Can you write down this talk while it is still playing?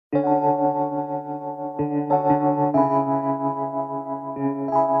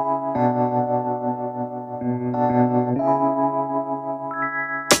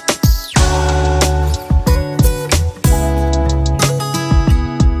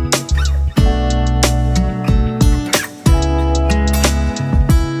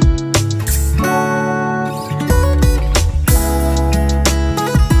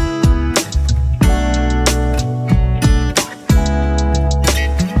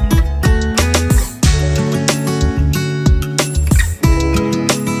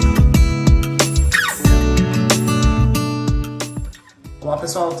Olá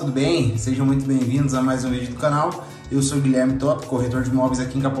pessoal, tudo bem? Sejam muito bem-vindos a mais um vídeo do canal. Eu sou o Guilherme Thopp, corretor de imóveis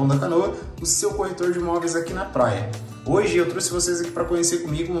aqui em Capão da Canoa, o seu corretor de imóveis aqui na praia. Hoje eu trouxe vocês aqui para conhecer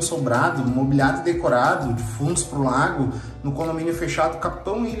comigo um sobrado, mobiliado e decorado de fundos para o lago no condomínio fechado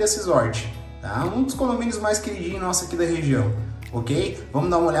Capão Ilhas Resort. Tá? Um dos condomínios mais queridinhos nosso aqui da região, ok? Vamos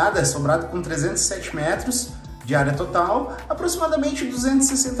dar uma olhada, sobrado com 307 metros de área total, aproximadamente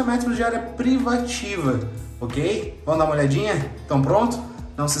 260 metros de área privativa, ok? Vamos dar uma olhadinha? Então pronto?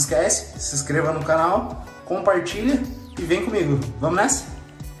 Não se esquece, se inscreva no canal, compartilha e vem comigo. Vamos nessa?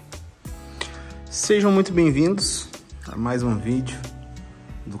 Sejam muito bem-vindos a mais um vídeo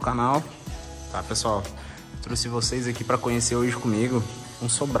do canal. Tá, pessoal? Eu trouxe vocês aqui para conhecer hoje comigo um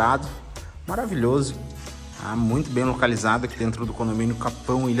sobrado maravilhoso, tá? Muito bem localizado aqui dentro do condomínio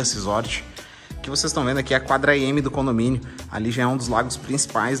Capão Ilhas Resort. O que vocês estão vendo aqui é a quadra M do condomínio. Ali já é um dos lagos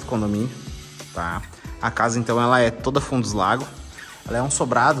principais do condomínio, tá? A casa, então, ela é toda fundos lago. Ela é um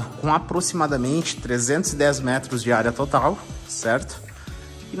sobrado com aproximadamente 310 metros de área total, certo?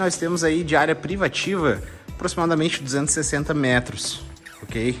 E nós temos aí de área privativa aproximadamente 260 metros,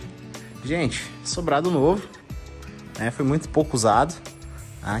 ok? Gente, sobrado novo, né? Foi muito pouco usado.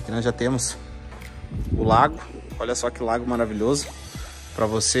 Tá? Aqui nós já temos o lago. Olha só que lago maravilhoso, para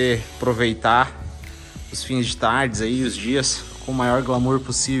você aproveitar os fins de tarde aí, os dias, com o maior glamour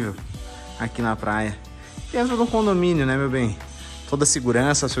possível aqui na praia. Dentro de um condomínio, né, meu bem? Toda a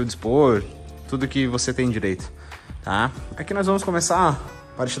segurança a seu dispor, tudo que você tem direito, tá? Aqui nós vamos começar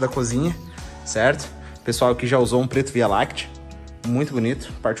a parte da cozinha, certo? O pessoal aqui já usou um preto Via Láctea, muito bonito.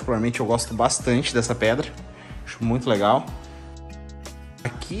 Particularmente eu gosto bastante dessa pedra, acho muito legal.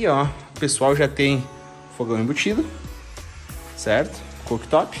 Aqui, ó, o pessoal já tem fogão embutido, certo?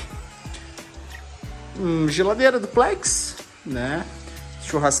 Cooktop, geladeira duplex, né?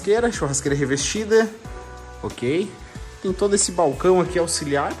 Churrasqueira revestida, ok? Tem todo esse balcão aqui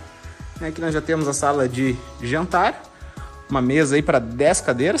auxiliar, né? Aqui nós já temos a sala de jantar, uma mesa aí para 10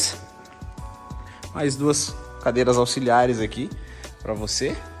 cadeiras, mais duas cadeiras auxiliares aqui para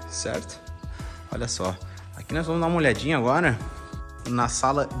você, certo? Olha só, aqui nós vamos dar uma olhadinha agora na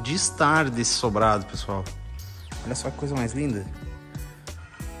sala de estar desse sobrado, pessoal. Olha só que coisa mais linda.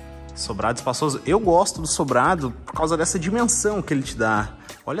 Sobrado espaçoso. Eu gosto do sobrado por causa dessa dimensão que ele te dá.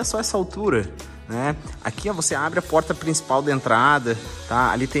 Olha só essa altura, né? Aqui ó, você abre a porta principal da entrada,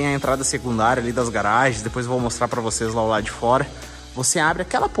 tá? Ali tem a entrada secundária ali das garagens. Depois eu vou mostrar para vocês lá o lado de fora. Você abre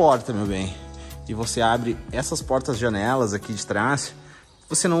aquela porta, meu bem, e você abre essas portas-janelas aqui de trás.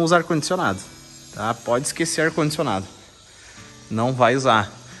 Você não usa ar-condicionado, tá? Pode esquecer ar-condicionado. Não vai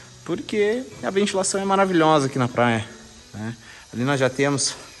usar, porque a ventilação é maravilhosa aqui na praia, né? Ali nós já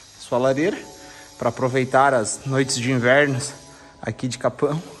temos sua lareira para aproveitar as noites de inverno aqui de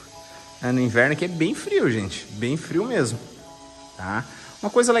Capão, né? No inverno que é bem frio, gente, bem frio mesmo, tá? Uma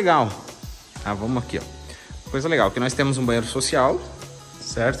coisa legal, tá? Vamos aqui, ó. Uma coisa legal, que nós temos um banheiro social,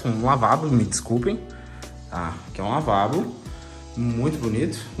 certo? Um lavabo, me desculpem, tá? Aqui é um lavabo, muito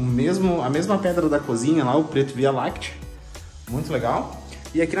bonito, a mesma pedra da cozinha lá, o preto Via Láctea, muito legal.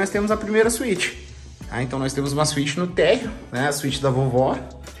 E aqui nós temos a primeira suíte, tá? Então nós temos uma suíte no térreo, né? A suíte da vovó.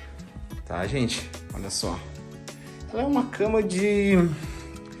 Tá, gente? Olha só. Ela é uma cama de...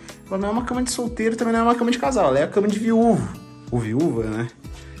 Ela não é uma cama de solteiro, também não é uma cama de casal. Ela é a cama de viúvo. Ou viúva, né?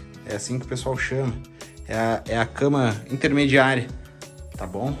 É assim que o pessoal chama. É a cama intermediária. Tá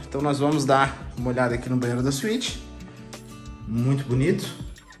bom? Então nós vamos dar uma olhada aqui no banheiro da suíte. Muito bonito.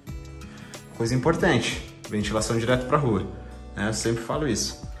 Coisa importante. Ventilação direto pra rua. Né? Eu sempre falo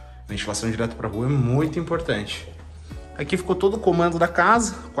isso. Ventilação direto pra rua é muito importante. Aqui ficou todo o comando da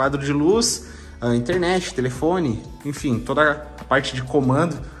casa, quadro de luz, internet, telefone, enfim, toda a parte de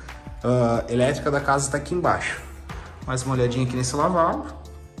comando elétrica da casa está aqui embaixo. Mais uma olhadinha aqui nesse lavabo.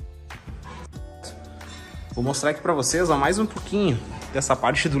 Vou mostrar aqui para vocês ó, mais um pouquinho dessa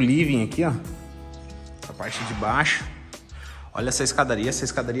parte do living aqui, ó. Essa parte de baixo. Olha essa escadaria é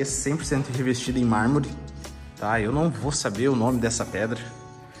 100% revestida em mármore, tá? Eu não vou saber o nome dessa pedra,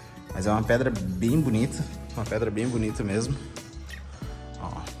 mas é uma pedra bem bonita. Uma pedra bem bonita mesmo. Ó,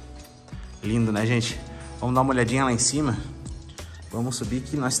 Lindo, né, gente? Vamos dar uma olhadinha lá em cima. Vamos subir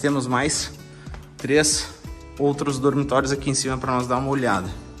que nós temos mais 3 outros dormitórios aqui em cima para nós dar uma olhada.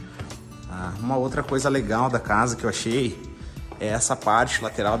 Uma outra coisa legal da casa que eu achei é essa parte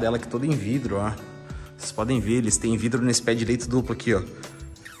lateral dela que é toda em vidro, ó. Vocês podem ver, eles têm vidro nesse pé direito duplo aqui, ó.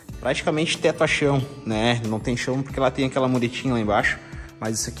 Praticamente teto a chão, né? Não tem chão porque ela tem aquela muretinha lá embaixo.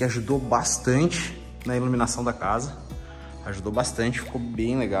 Mas isso aqui ajudou bastante na iluminação da casa. Ajudou bastante, ficou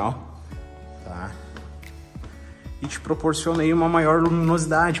bem legal, tá? E te proporciona aí uma maior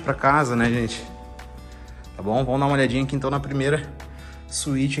luminosidade para casa, né, gente? Tá bom? Vamos dar uma olhadinha aqui então na primeira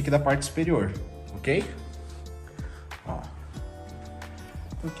suíte aqui da parte superior, ok? Ó.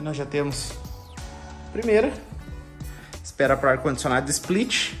 Então aqui nós já temos a primeira. Espera para ar-condicionado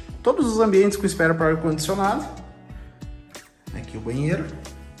split. Todos os ambientes com espera para ar-condicionado. Aqui o banheiro.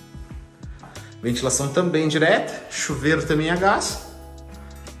 Ventilação também direta. Chuveiro também a gás.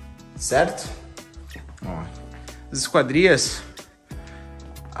 Certo? Ó. As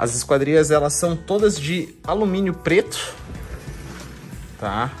esquadrias elas são todas de alumínio preto,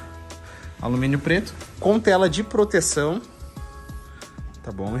 tá? Alumínio preto com tela de proteção,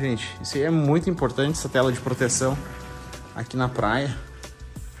 tá bom, gente? Isso aí é muito importante, essa tela de proteção aqui na praia.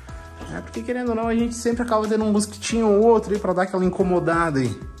 Porque querendo ou não, a gente sempre acaba tendo um mosquitinho ou outro aí pra dar aquela incomodada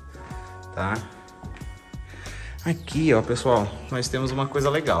aí, tá? Aqui, ó, pessoal, nós temos uma coisa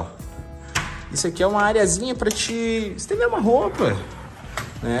legal. Isso aqui é uma areazinha para te estender uma roupa,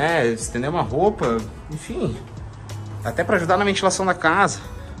 né? Estender uma roupa, enfim, até para ajudar na ventilação da casa,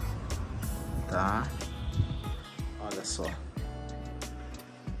 tá? Olha só,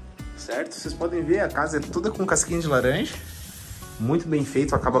 certo? Vocês podem ver, a casa é toda com casquinha de laranja, muito bem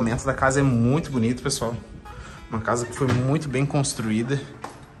feito, o acabamento da casa é muito bonito, pessoal. Uma casa que foi muito bem construída.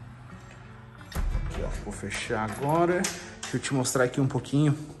 Aqui, ó, vou fechar agora. Deixa eu te mostrar aqui um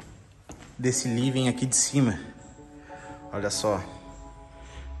pouquinho desse living aqui de cima. Olha só,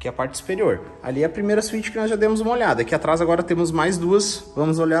 aqui é a parte superior. Ali é a primeira suíte que nós já demos uma olhada. Aqui atrás agora temos mais 2,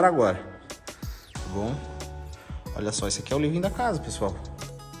 vamos olhar agora, tá bom? Olha só, esse aqui é o living da casa, pessoal.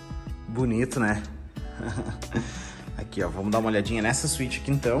 Bonito, né? Aqui, ó, vamos dar uma olhadinha nessa suíte aqui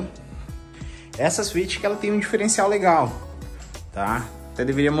então. Essa suíte que ela tem um diferencial legal, tá? Até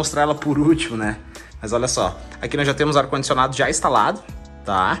deveria mostrar ela por último, né? Mas olha só, aqui nós já temos ar-condicionado já instalado,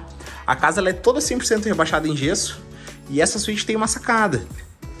 tá? A casa ela é toda 100% rebaixada em gesso e essa suíte tem uma sacada.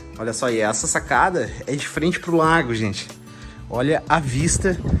 Olha só, e essa sacada é de frente pro lago, gente. Olha a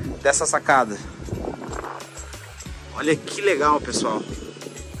vista dessa sacada. Olha que legal, pessoal.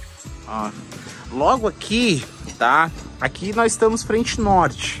 Ó, logo aqui, tá? Aqui nós estamos frente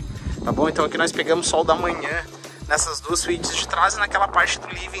norte, tá bom? Então aqui nós pegamos sol da manhã nessas 2 suítes de trás e naquela parte do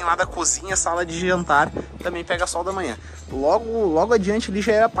living lá da cozinha, sala de jantar, também pega sol da manhã. Logo adiante ali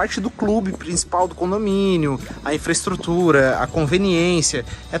já é a parte do clube principal do condomínio, a infraestrutura, a conveniência,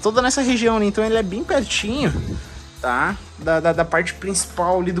 é toda nessa região, né? Então ele é bem pertinho, tá? Da parte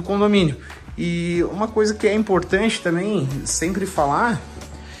principal ali do condomínio. E uma coisa que é importante também sempre falar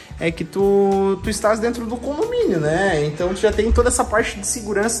é que tu estás dentro do condomínio, né? Então tu já tem toda essa parte de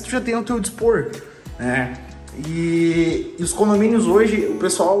segurança, tu já tem ao teu dispor, né? E os condomínios hoje, o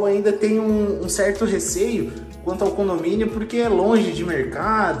pessoal ainda tem um certo receio quanto ao condomínio, porque é longe de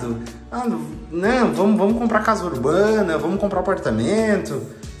mercado. Não, vamos comprar casa urbana, vamos comprar apartamento,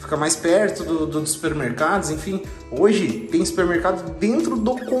 fica mais perto dos supermercados, enfim. Hoje tem supermercado dentro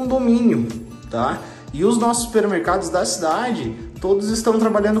do condomínio, tá? E os nossos supermercados da cidade, todos estão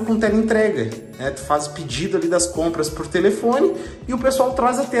trabalhando com teleentrega, né? Tu faz o pedido ali das compras por telefone e o pessoal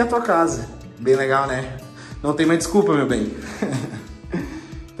traz até a tua casa. Bem legal, né? Não tem mais desculpa, meu bem.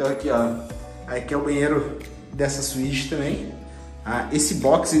 Então aqui, ó, aqui é o banheiro dessa suíte também. Esse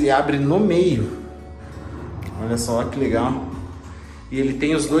box ele abre no meio. Olha só que legal. E ele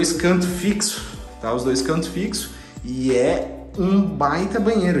tem os 2 cantos fixos, tá? Os 2 cantos fixos. E é um baita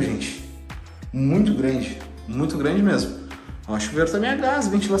banheiro, gente. Muito grande mesmo. Ó, chuveiro também é gás,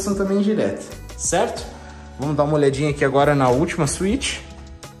 ventilação também é direta, certo? Vamos dar uma olhadinha aqui agora na última suíte.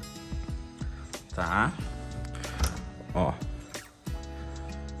 Tá? Ó,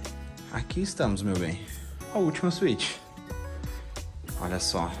 aqui estamos, meu bem, a última suíte. Olha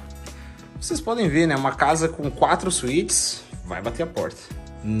só, vocês podem ver, né? Uma casa com 4 suítes, vai bater a porta.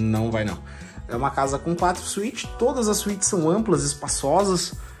 Não vai não. É uma casa com 4 suítes, todas as suítes são amplas,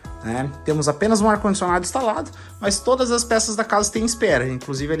 espaçosas, né? Temos apenas um ar-condicionado instalado, mas todas as peças da casa têm espera,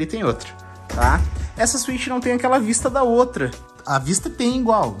 inclusive ali tem outra, tá? Essa suíte não tem aquela vista da outra. A vista tem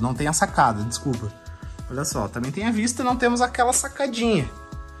igual, não tem a sacada, desculpa. Olha só, também tem a vista, não temos aquela sacadinha,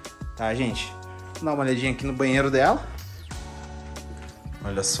 tá, gente? Vou dar uma olhadinha aqui no banheiro dela.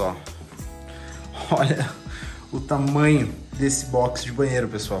 Olha só, Olha o tamanho desse box de banheiro,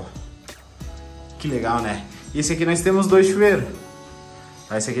 pessoal. Que legal, né? E esse aqui nós temos 2 chuveiros.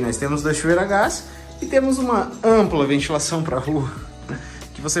 Esse aqui nós temos 2 chuveiros a gás e temos uma ampla ventilação para a rua,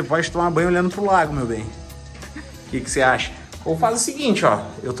 que você pode tomar banho olhando pro lago, meu bem. O que você acha? Ou faz o seguinte, ó,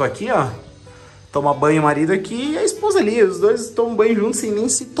 eu tô aqui, ó, toma banho o marido aqui e a esposa ali, os dois tomam banho juntos sem nem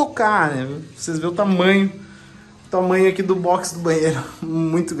se tocar, né? Vocês verem o tamanho aqui do box do banheiro,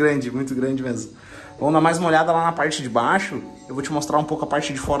 muito grande mesmo. Vamos dar mais uma olhada lá na parte de baixo, eu vou te mostrar um pouco a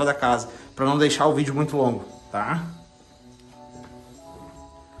parte de fora da casa, para não deixar o vídeo muito longo, tá?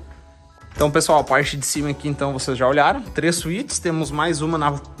 Então, pessoal, a parte de cima aqui, então, vocês já olharam. 3 suítes, temos mais uma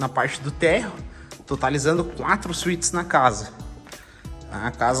na parte do térreo, totalizando 4 suítes na casa. A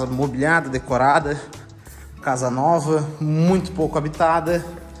casa mobiliada, decorada, casa nova, muito pouco habitada.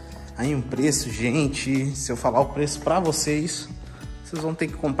 Aí um preço, gente, se eu falar o preço pra vocês, vocês vão ter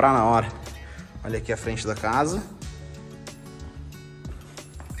que comprar na hora. Olha aqui a frente da casa.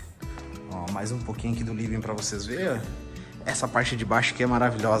 Ó, mais um pouquinho aqui do living pra vocês verem. Essa parte de baixo aqui é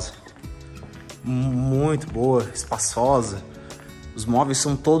maravilhosa. Muito boa, espaçosa. Os móveis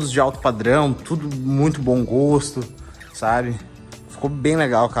são todos de alto padrão, tudo muito bom gosto, sabe? Ficou bem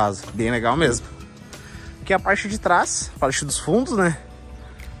legal a casa, bem legal mesmo. Aqui é a parte de trás, a parte dos fundos, né?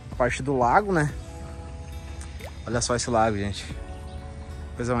 A parte do lago, né? Olha só esse lago, gente.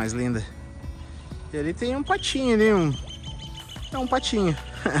 Coisa mais linda. E ali tem um patinho ali, um patinho.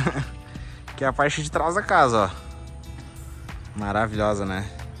 Que é a parte de trás da casa, ó. Maravilhosa, né?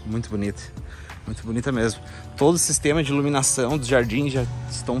 Muito bonita. Muito bonita mesmo. Todo o sistema de iluminação dos jardins já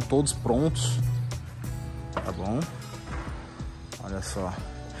estão todos prontos. Tá bom? Olha só.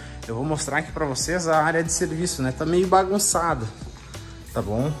 Eu vou mostrar aqui pra vocês a área de serviço, né? Tá meio bagunçada. Tá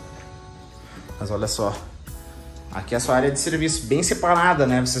bom? Mas olha só. Aqui é a sua área de serviço bem separada,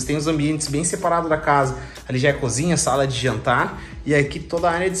 né? Vocês têm os ambientes bem separados da casa. Ali já é cozinha, sala de jantar. E aqui toda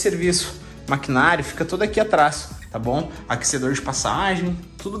a área de serviço. Maquinário fica todo aqui atrás, tá bom? Aquecedor de passagem,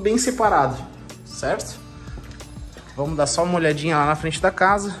 tudo bem separado, certo? Vamos dar só uma olhadinha lá na frente da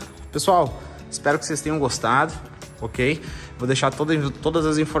casa. Pessoal, espero que vocês tenham gostado, ok? Vou deixar todas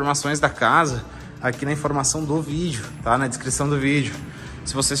as informações da casa aqui na informação do vídeo, tá? Na descrição do vídeo.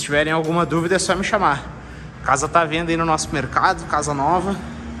 Se vocês tiverem alguma dúvida é só me chamar. A casa tá à venda aí no nosso mercado, casa nova,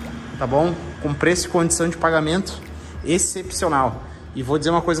 tá bom? Com preço e condição de pagamento excepcional. E vou dizer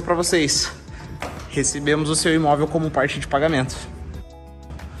uma coisa pra vocês. Recebemos o seu imóvel como parte de pagamento.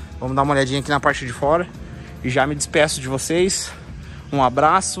 Vamos dar uma olhadinha aqui na parte de fora. E já me despeço de vocês. Um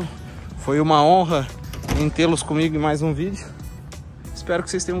abraço. Foi uma honra em tê-los comigo em mais um vídeo. Espero que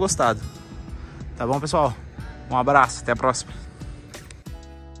vocês tenham gostado. Tá bom, pessoal? Um abraço. Até a próxima.